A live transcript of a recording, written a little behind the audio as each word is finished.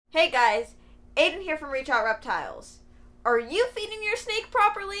Hey guys, Aiden here from Reptiles. Are you feeding your snake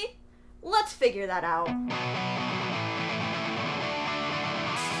properly? Let's figure that out.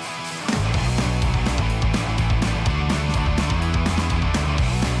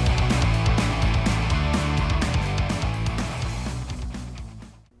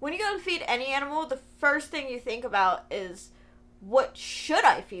 When you go to feed any animal, the first thing you think about is, what should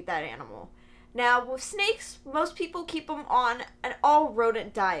I feed that animal? Now, with snakes, most people keep them on an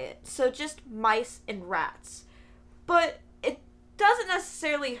all-rodent diet, so just mice and rats. But it doesn't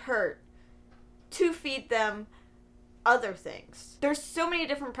necessarily hurt to feed them other things. There's so many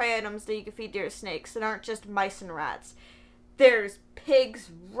different prey items that you can feed to your snakes that aren't just mice and rats. There's pigs,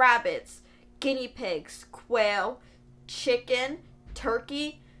 rabbits, guinea pigs, quail, chicken,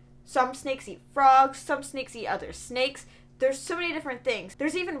 turkey. Some snakes eat frogs, some snakes eat other snakes. There's so many different things.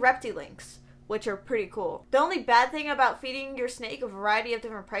 There's even reptiles, which are pretty cool. The only bad thing about feeding your snake a variety of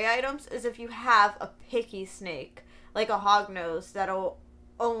different prey items is if you have a picky snake, like a hognose that'll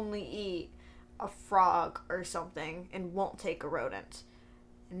only eat a frog or something and won't take a rodent.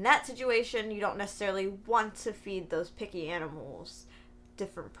 In that situation, you don't necessarily want to feed those picky animals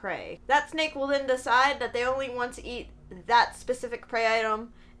different prey. That snake will then decide that they only want to eat that specific prey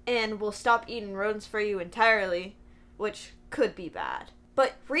item and will stop eating rodents for you entirely, which could be bad.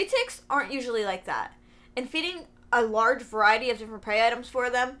 But retics aren't usually like that, and feeding a large variety of different prey items for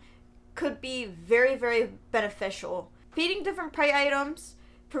them could be very, very beneficial. Feeding different prey items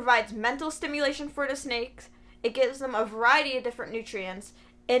provides mental stimulation for the snakes, it gives them a variety of different nutrients,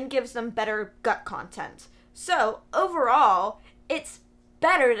 and gives them better gut content. So, overall, it's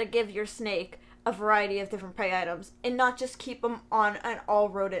better to give your snake a variety of different prey items and not just keep them on an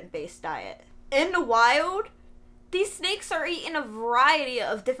all-rodent-based diet. In the wild, these snakes are eating a variety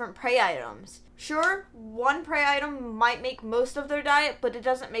of different prey items. Sure, one prey item might make most of their diet, but it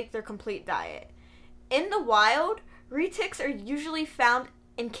doesn't make their complete diet. In the wild, retics are usually found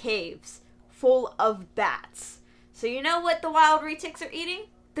in caves full of bats. So you know what the wild retics are eating?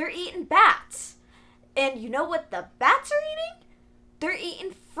 They're eating bats. And you know what the bats are eating? They're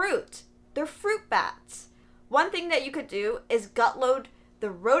eating fruit. They're fruit bats. One thing that you could do is gut load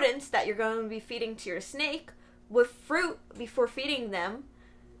the rodents that you're going to be feeding to your snake with fruit before feeding them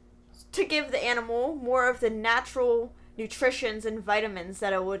to give the animal more of the natural nutritions and vitamins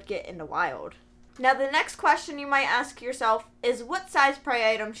that it would get in the wild. Now the next question you might ask yourself is, what size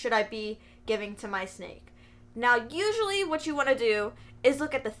prey item should I be giving to my snake? Now usually what you want to do is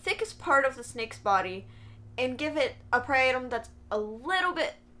look at the thickest part of the snake's body and give it a prey item that's a little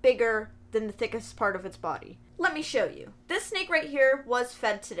bit bigger than the thickest part of its body. Let me show you. This snake right here was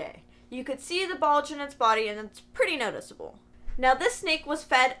fed today. You could see the bulge in its body and it's pretty noticeable. Now this snake was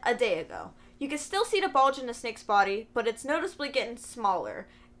fed a day ago. You can still see the bulge in the snake's body, but it's noticeably getting smaller.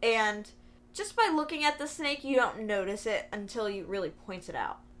 And just by looking at the snake, you don't notice it until you really point it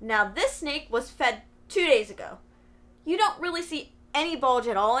out. Now this snake was fed 2 days ago. You don't really see any bulge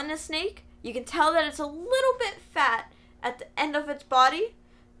at all in this snake. You can tell that it's a little bit fat at the end of its body.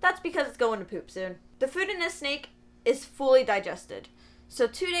 That's because it's going to poop soon. The food in this snake is fully digested. So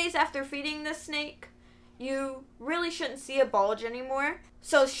 2 days after feeding this snake, you really shouldn't see a bulge anymore.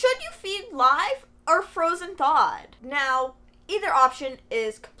 So should you feed live or frozen thawed? Now, either option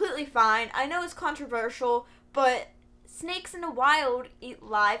is completely fine. I know it's controversial, but snakes in the wild eat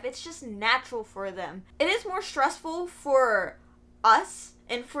live. It's just natural for them. It is more stressful for us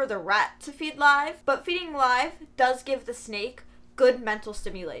and for the rat to feed live, but feeding live does give the snake good mental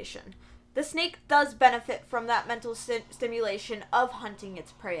stimulation. The snake does benefit from that mental stimulation of hunting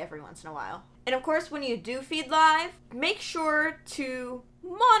its prey every once in a while. And of course, when you do feed live, make sure to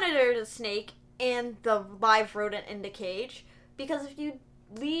monitor the snake and the live rodent in the cage, because if you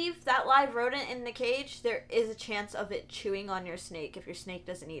leave that live rodent in the cage, there is a chance of it chewing on your snake if your snake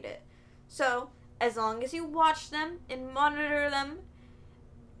doesn't eat it. So, as long as you watch them and monitor them,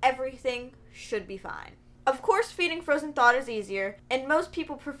 everything should be fine. Of course, feeding frozen thawed is easier, and most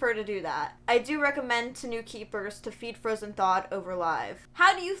people prefer to do that. I do recommend to new keepers to feed frozen thawed over live.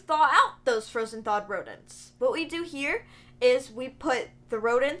 How do you thaw out those frozen thawed rodents? What we do here is we put the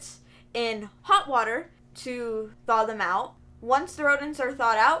rodents in hot water to thaw them out. Once the rodents are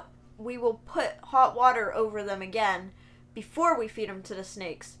thawed out, we will put hot water over them again before we feed them to the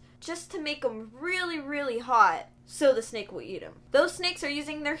snakes, just to make them really, really hot so the snake will eat them. Those snakes are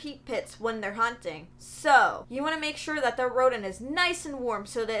using their heat pits when they're hunting, so you want to make sure that their rodent is nice and warm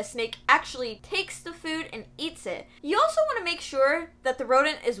so that a snake actually takes the food and eats it. You also want to make sure that the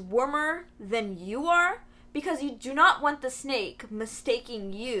rodent is warmer than you are, because you do not want the snake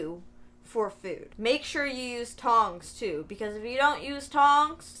mistaking you for food. Make sure you use tongs too, because if you don't use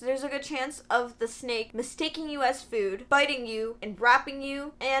tongs, there's a good chance of the snake mistaking you as food, biting you, and wrapping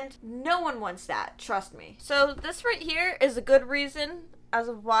you, and no one wants that, trust me. So this right here is a good reason as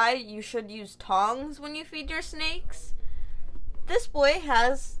of why you should use tongs when you feed your snakes. This boy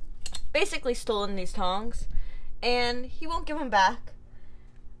has basically stolen these tongs, and he won't give them back.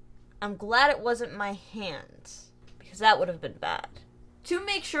 I'm glad it wasn't my hands, because that would have been bad. To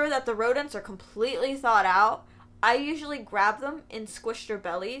make sure that the rodents are completely thawed out, I usually grab them and squish their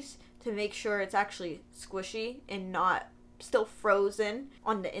bellies to make sure it's actually squishy and not still frozen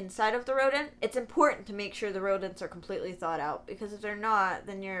on the inside of the rodent. It's important to make sure the rodents are completely thawed out, because if they're not,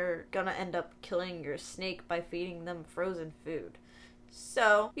 then you're gonna end up killing your snake by feeding them frozen food.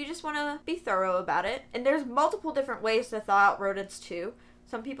 So you just want to be thorough about it. And there's multiple different ways to thaw out rodents too.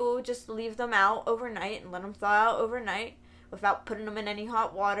 Some people just leave them out overnight and let them thaw out overnight without putting them in any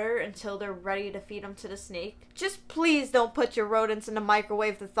hot water until they're ready to feed them to the snake. Just please don't put your rodents in the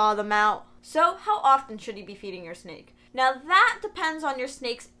microwave to thaw them out. So how often should you be feeding your snake? Now that depends on your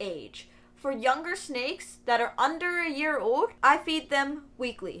snake's age. For younger snakes that are under a year old, I feed them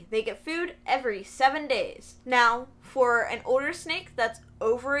weekly. They get food every 7 days. Now, for an older snake that's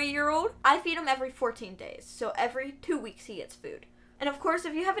over a year old, I feed him every 14 days. So every 2 weeks he gets food. And of course,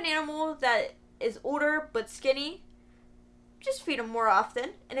 if you have an animal that is older but skinny, just feed them more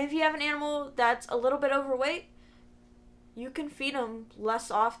often. And if you have an animal that's a little bit overweight, you can feed them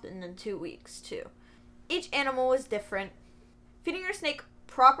less often than 2 weeks too. Each animal is different. Feeding your snake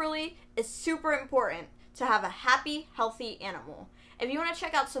properly is super important to have a happy, healthy animal. If you want to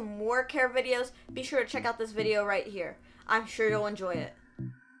check out some more care videos, be sure to check out this video right here. I'm sure you'll enjoy it.